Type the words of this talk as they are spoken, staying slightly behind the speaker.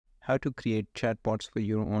how to create chatbots for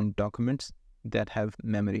your own documents that have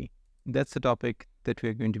memory. That's the topic that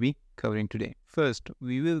we're going to be covering today. First,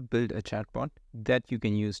 we will build a chatbot that you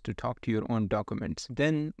can use to talk to your own documents.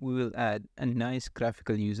 Then we will add a nice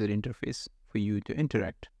graphical user interface for you to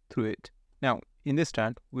interact through it. Now, in this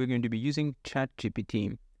chat, we're going to be using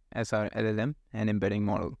ChatGPT as our LLM and embedding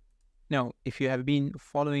model. Now, if you have been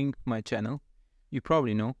following my channel, you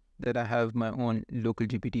probably know that I have my own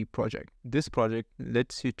LocalGPT project. This project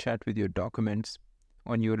lets you chat with your documents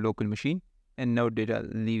on your local machine and no data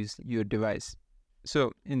leaves your device.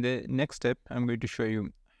 So in the next step, I'm going to show you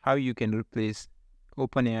how you can replace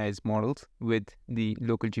OpenAI's models with the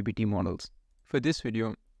LocalGPT models. For this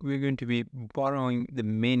video, we're going to be borrowing the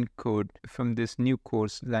main code from this new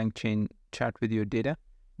course, LangChain Chat with Your Data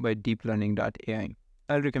by deeplearning.ai.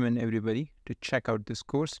 I'll recommend everybody to check out this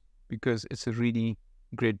course because it's a really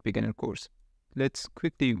great beginner course. Let's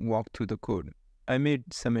quickly walk through the code. I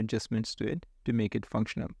made some adjustments to it to make it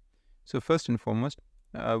functional. So first and foremost,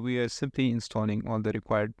 we are simply installing all the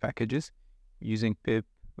required packages using pip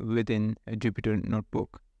within a Jupyter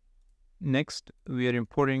notebook. Next, we are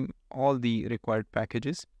importing all the required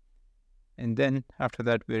packages. And then after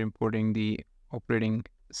that, we're importing the operating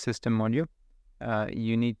system module.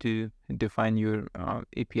 You need to define your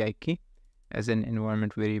API key as an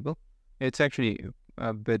environment variable. It's actually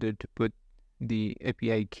better to put the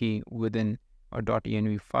API key within a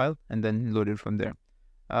 .env file and then load it from there.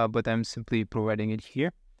 But I'm simply providing it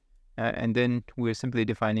here. And then we're simply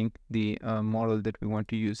defining the model that we want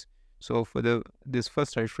to use. So for this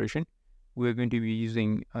first iteration, we're going to be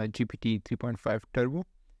using GPT 3.5 Turbo.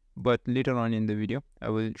 But later on in the video, I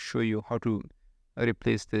will show you how to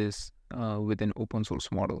replace this with an open source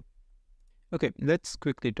model. Okay, let's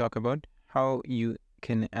quickly talk about how you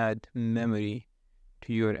can add memory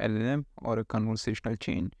to your LLM or a conversational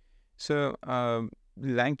chain. So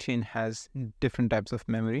LangChain has different types of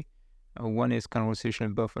memory. One is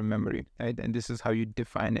conversational buffer memory, right? And this is how you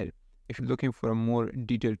define it. If you're looking for a more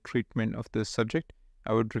detailed treatment of the subject,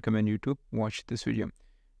 I would recommend you to watch this video.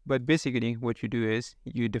 But basically what you do is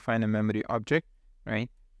you define a memory object, right?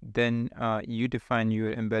 Then you define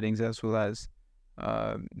your embeddings as well as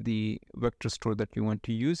the vector store that you want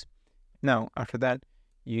to use. Now, after that,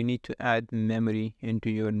 you need to add memory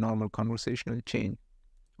into your normal conversational chain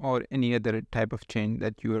or any other type of chain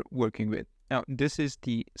that you are working with. Now, this is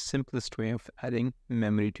the simplest way of adding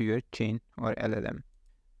memory to your chain or LLM.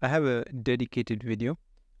 I have a dedicated video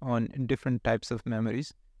on different types of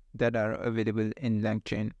memories that are available in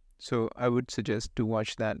LangChain. So I would suggest to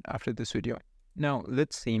watch that after this video. Now,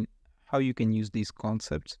 let's see how you can use these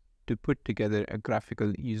concepts to put together a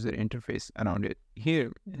graphical user interface around it.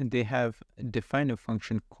 Here, they have defined a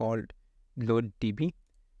function called loadDB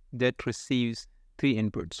that receives three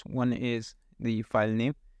inputs. One is the file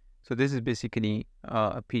name. So this is basically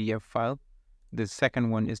a PDF file. The second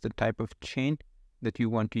one is the type of chain that you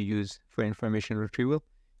want to use for information retrieval.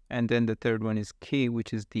 And then the third one is K,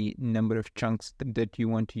 which is the number of chunks that you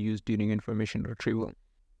want to use during information retrieval.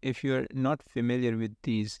 If you're not familiar with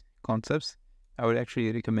these concepts, I would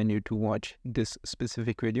actually recommend you to watch this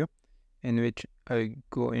specific video in which I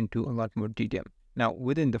go into a lot more detail. Now,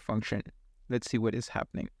 within the function, let's see what is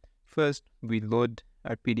happening. First, we load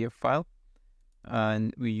our PDF file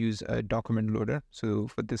and we use a document loader. So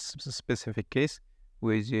for this specific case,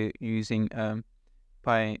 we're using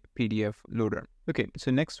PyPDF loader. Okay, so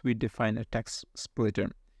next we define a text splitter,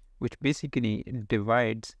 which basically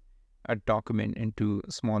divides a document into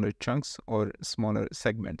smaller chunks or smaller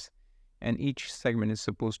segments. And each segment is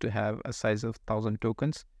supposed to have a size of 1,000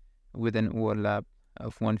 tokens with an overlap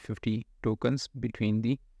of 150 tokens between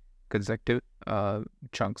the consecutive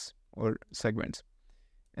chunks or segments.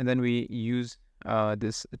 And then we use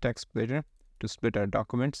this text splitter to split our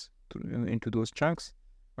documents into those chunks,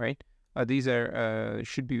 right? These are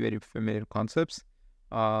should be very familiar concepts.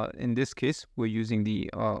 In this case, we're using the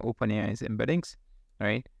OpenAI's embeddings,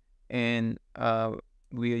 right? And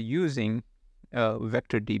we are using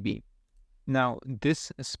VectorDB. Now,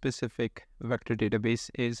 this specific vector database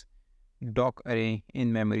is doc array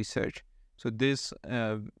in memory search. So this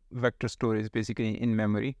vector store is basically in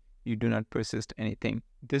memory. You do not persist anything.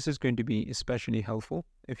 This is going to be especially helpful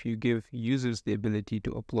if you give users the ability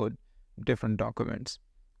to upload different documents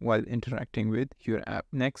while interacting with your app.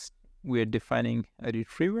 Next, we are defining a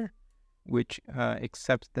retriever, which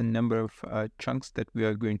accepts the number of chunks that we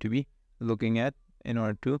are going to be looking at in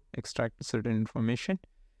order to extract certain information.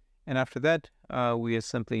 And after that, we are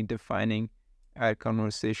simply defining our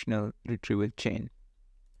conversational retrieval chain.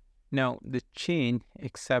 Now, the chain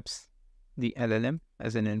accepts the LLM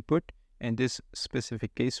as an input. In this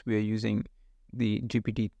specific case, we are using the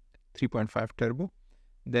GPT 3.5 Turbo.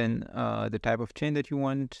 Then the type of chain that you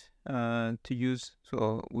want to use.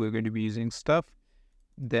 So we're going to be using stuff.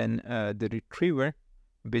 Then the retriever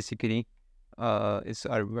basically is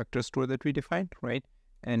our vector store that we defined, right?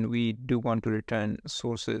 And we do want to return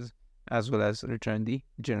sources as well as return the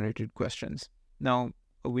generated questions. Now,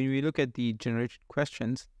 when we look at the generated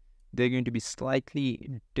questions, they're going to be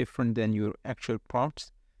slightly different than your actual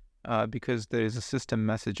prompts because there is a system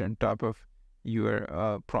message on top of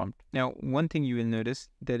your prompt. Now, one thing you will notice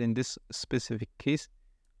that in this specific case,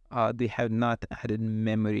 they have not added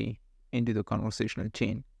memory into the conversational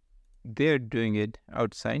chain. They're doing it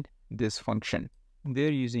outside this function.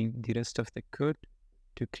 They're using the rest of the code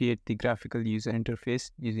to create the graphical user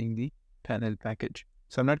interface using the panel package.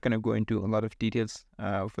 So I'm not going to go into a lot of details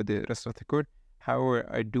for the rest of the code. However,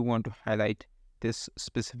 I do want to highlight this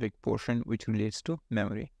specific portion which relates to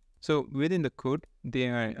memory. So within the code, they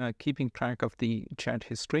are keeping track of the chat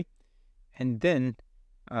history, and then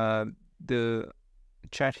the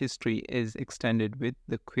chat history is extended with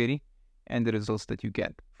the query and the results that you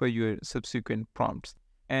get for your subsequent prompts.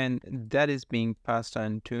 And that is being passed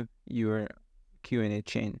on to your Q&A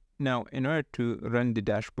chain. Now, in order to run the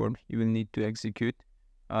dashboard, you will need to execute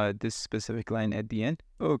this specific line at the end.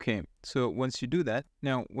 Okay, so once you do that,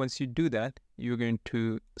 you're going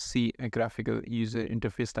to see a graphical user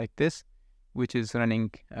interface like this, which is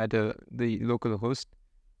running at the local host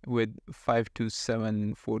with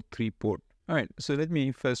 52743 port. All right, so let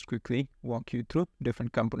me first quickly walk you through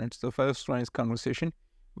different components. The first one is conversation,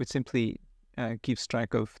 which simply keeps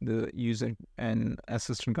track of the user and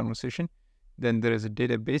assistant conversation. Then there is a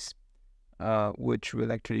database, which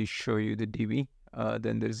will actually show you the DB.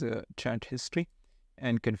 Then there's a chat history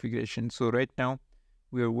and configuration. So right now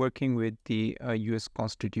we are working with the US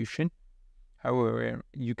Constitution. However,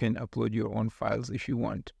 you can upload your own files if you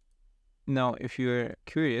want. Now, if you're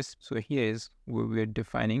curious, so here is where we're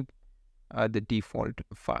defining the default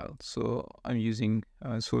file. So I'm using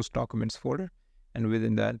source documents folder, and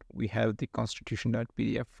within that we have the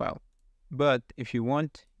constitution.pdf file. But if you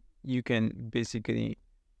want, you can basically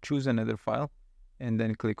choose another file and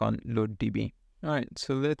then click on load DB. All right,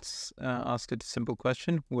 so let's ask it a simple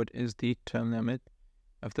question. What is the term limit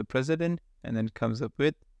of the president? And then comes up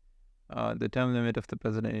with the term limit of the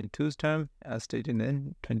president in 2's term as stated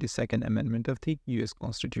in 22nd Amendment of the US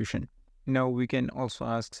Constitution. Now we can also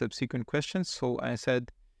ask subsequent questions. So I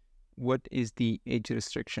said, what is the age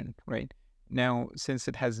restriction, right? Now, since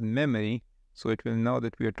it has memory, so it will know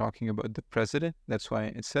that we are talking about the president. That's why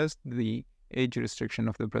it says the age restriction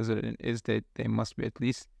of the president is that they must be at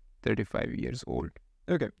least 35 years old.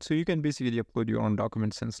 Okay, so you can basically upload your own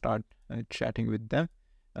documents and start chatting with them.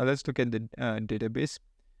 Now let's look at the database.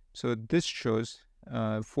 So this shows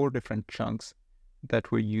 4 different chunks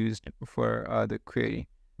that were used for the query.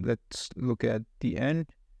 Let's look at the end.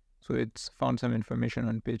 So it's found some information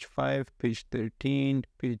on page 5, page 13,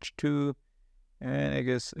 page 2, and I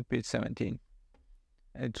guess page 17.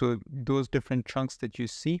 And so those different chunks that you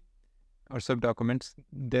see are subdocuments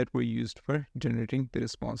that were used for generating the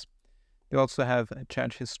response. They also have a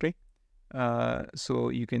chat history. So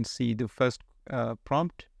you can see the first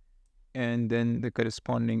prompt and then the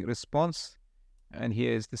corresponding response. And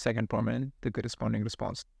here is the second prompt and the corresponding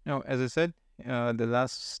response. Now, as I said, the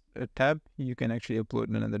last tab, you can actually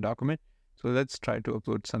upload another document. So let's try to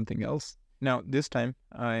upload something else. Now, this time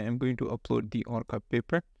I am going to upload the ORCA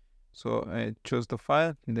paper. So I chose the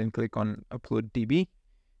file and then click on upload DB,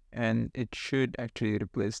 and it should actually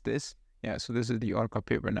replace this. Yeah, so this is the ORCA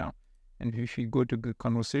paper now. And if you go to the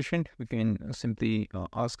conversation, we can simply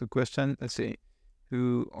ask a question. Let's say,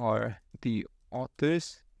 who are the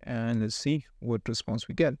authors? And let's see what response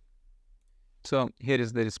we get. So here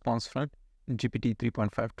is the response from GPT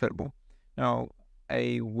 3.5 Turbo. Now,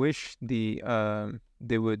 I wish they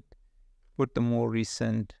would put the more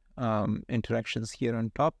recent interactions here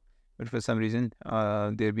on top, but for some reason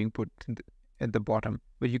they're being put at the bottom,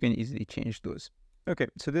 but you can easily change those. Okay,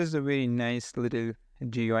 so this is a very nice little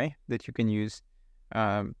GUI that you can use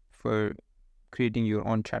for creating your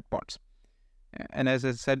own chatbots. And as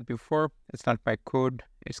I said before, it's not by code,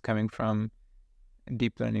 it's coming from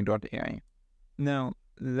deeplearning.ai. Now,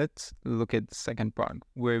 let's look at the second part,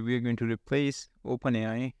 where we're going to replace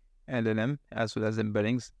OpenAI LLM as well as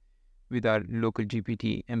embeddings with our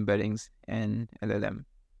LocalGPT embeddings and LLM.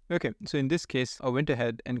 Okay, so in this case, I went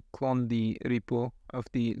ahead and cloned the repo of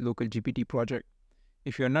the LocalGPT project.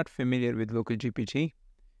 If you're not familiar with LocalGPT,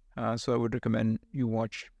 so I would recommend you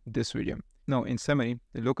watch this video. Now, in summary,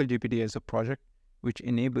 the LocalGPT is a project which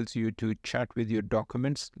enables you to chat with your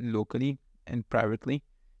documents locally and privately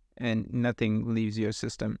and nothing leaves your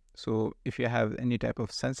system. So if you have any type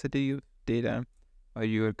of sensitive data or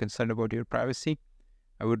you're concerned about your privacy,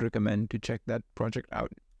 I would recommend to check that project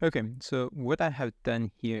out. Okay, so what I have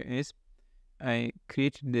done here is I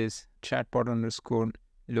created this chatbot underscore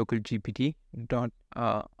localGPT dot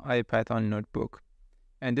IPython notebook.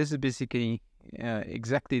 And this is basically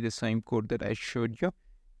exactly the same code that I showed you,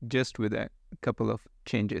 just with a couple of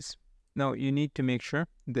changes. Now you need to make sure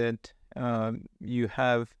that you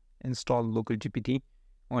have installed localGPT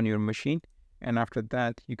on your machine, and after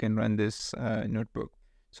that you can run this notebook.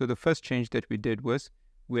 So the first change that we did was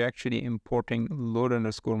we're actually importing load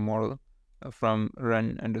underscore model from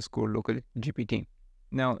run underscore localGPT.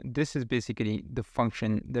 Now this is basically the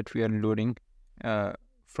function that we are loading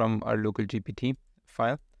from our localGPT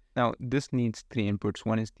file. Now this needs three inputs.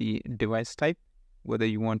 One is the device type, whether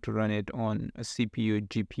you want to run it on a CPU,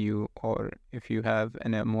 GPU, or if you have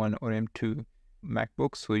an M1 or M2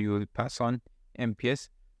 MacBook, so you will pass on MPS.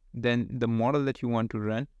 Then the model that you want to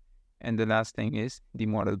run, and the last thing is the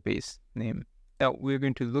model base name. Now we're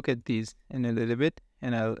going to look at these in a little bit,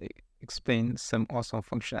 and I'll explain some awesome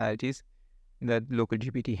functionalities that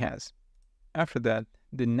localGPT has. After that,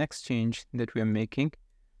 the next change that we are making,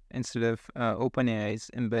 instead of OpenAI's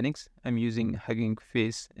embeddings, I'm using Hugging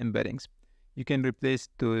Face embeddings. You can replace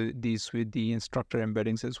these with the instructor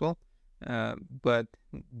embeddings as well, but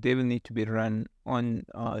they will need to be run on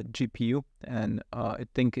GPU, and I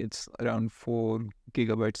think it's around 4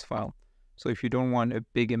 gigabytes file. So if you don't want a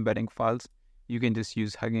big embedding files, you can just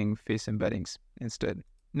use Hugging Face embeddings instead.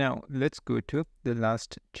 Now let's go to the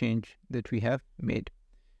last change that we have made.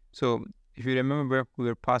 So if you remember, we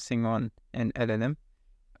were passing on an LLM.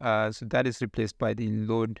 So that is replaced by the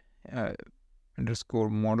load underscore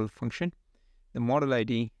model function. The model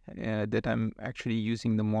ID that I'm actually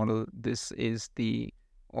using the model, this is the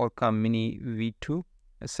Orca Mini V2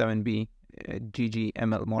 7B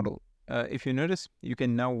GGML model. If you notice, you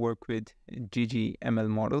can now work with GGML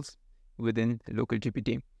models within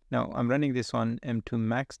localGPT. Now I'm running this on M2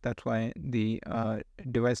 Max, that's why the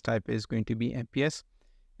device type is going to be MPS.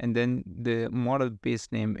 And then the model base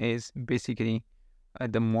name is basically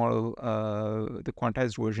the model, the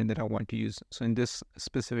quantized version that I want to use. So in this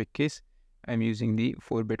specific case, I'm using the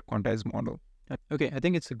 4-bit quantized model. Okay, I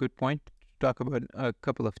think it's a good point to talk about a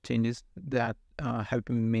couple of changes that have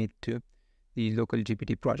been made to the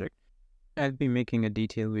localGPT project. I'll be making a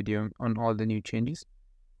detailed video on all the new changes,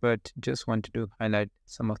 but just wanted to highlight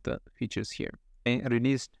some of the features here. I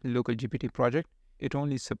released localGPT project. It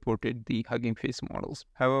only supported the Hugging Face models.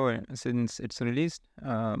 However, since it's released,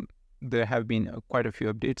 there have been quite a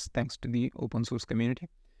few updates thanks to the open source community.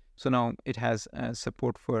 So now it has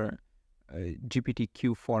support for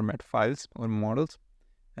GPTQ format files or models.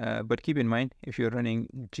 But keep in mind, if you're running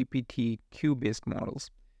GPTQ based models,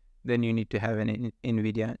 then you need to have an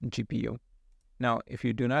NVIDIA GPU. Now, if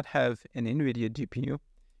you do not have an NVIDIA GPU,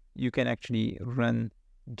 you can actually run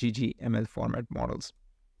GGML format models.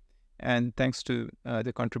 And thanks to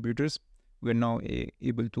the contributors, we're now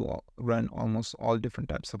able to run almost all different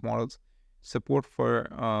types of models. Support for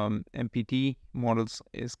MPT models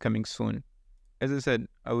is coming soon. As I said,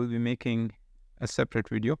 I will be making a separate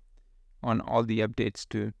video on all the updates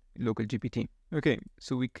to localGPT. Okay,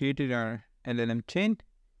 so we created our LLM chain,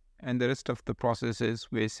 and the rest of the process is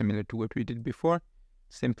very similar to what we did before.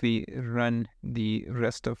 Simply run the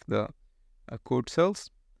rest of the code cells.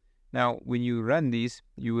 Now, when you run these,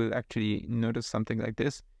 you will actually notice something like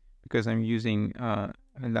this, because I'm using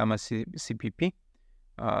Llama CPP.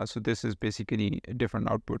 So this is basically different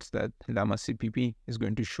outputs that Llama CPP is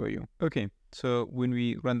going to show you. Okay, so when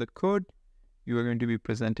we run the code, you are going to be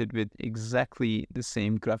presented with exactly the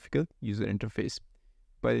same graphical user interface.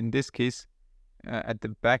 But in this case, at the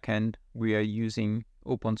back end, we are using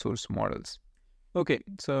open source models. Okay,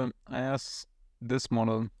 so I asked this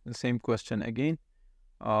model the same question again,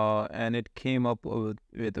 and it came up with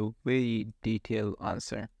a very detailed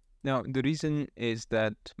answer. Now, the reason is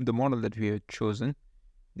that the model that we have chosen,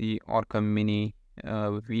 the Orca Mini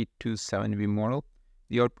V27V model,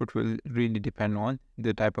 the output will really depend on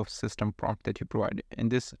the type of system prompt that you provide. In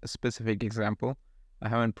this specific example, I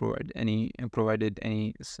haven't provided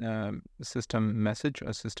any system message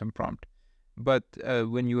or system prompt. But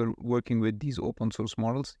when you are working with these open source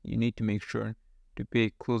models, you need to make sure to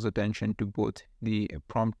pay close attention to both the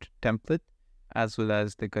prompt template as well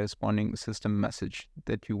as the corresponding system message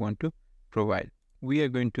that you want to provide. We are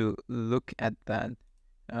going to look at that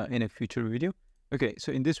in a future video. Okay,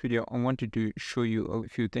 so in this video, I wanted to show you a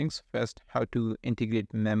few things. First, how to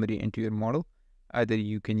integrate memory into your model. Either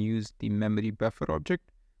you can use the memory buffer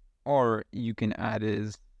object, or you can add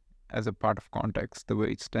as a part of context, the way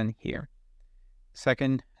it's done here.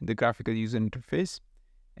 Second, the graphical user interface.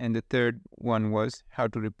 And the third one was how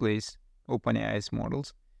to replace OpenAI's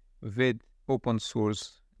models with open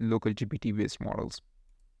source LocalGPT based models.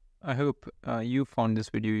 I hope you found this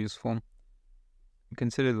video useful.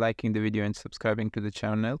 Consider liking the video and subscribing to the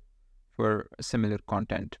channel for similar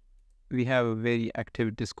content. We have a very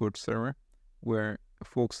active Discord server where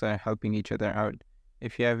folks are helping each other out.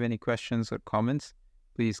 If you have any questions or comments,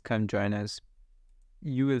 please come join us.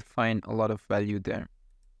 You will find a lot of value there.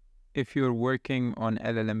 If you're working on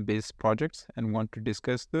LLM-based projects and want to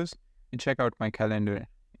discuss those, check out my calendar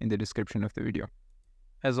in the description of the video.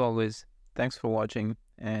 As always, thanks for watching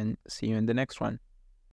and see you in the next one.